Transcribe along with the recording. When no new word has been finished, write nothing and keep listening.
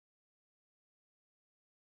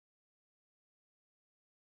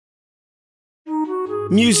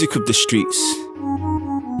Music of the streets,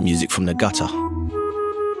 music from the gutter,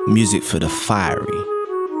 music for the fiery.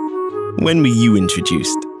 When were you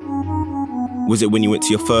introduced? Was it when you went to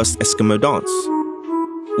your first Eskimo dance?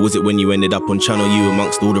 Was it when you ended up on Channel U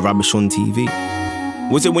amongst all the rubbish on TV?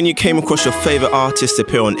 Was it when you came across your favourite artists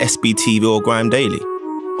appear on SBTV or Grime Daily?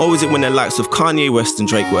 Or was it when the likes of Kanye West and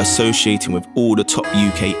Drake were associating with all the top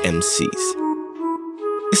UK MCs?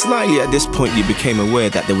 It's likely at this point you became aware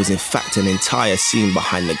that there was in fact an entire scene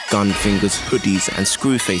behind the gun fingers, hoodies and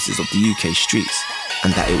screw faces of the UK streets,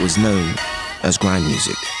 and that it was known as grime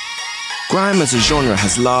music. Grime as a genre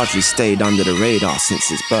has largely stayed under the radar since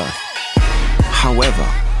its birth. However,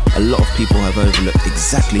 a lot of people have overlooked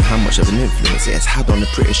exactly how much of an influence it has had on the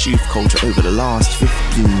British youth culture over the last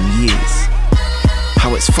 15 years.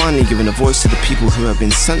 How it's finally given a voice to the people who have been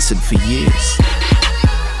censored for years.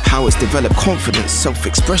 How it's developed confidence,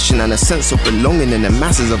 self-expression and a sense of belonging in the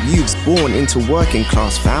masses of youths born into working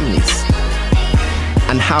class families.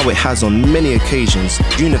 And how it has on many occasions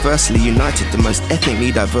universally united the most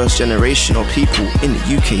ethnically diverse generation of people in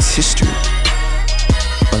the UK's history.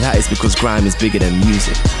 But that is because grime is bigger than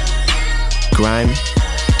music. Grime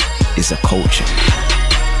is a culture.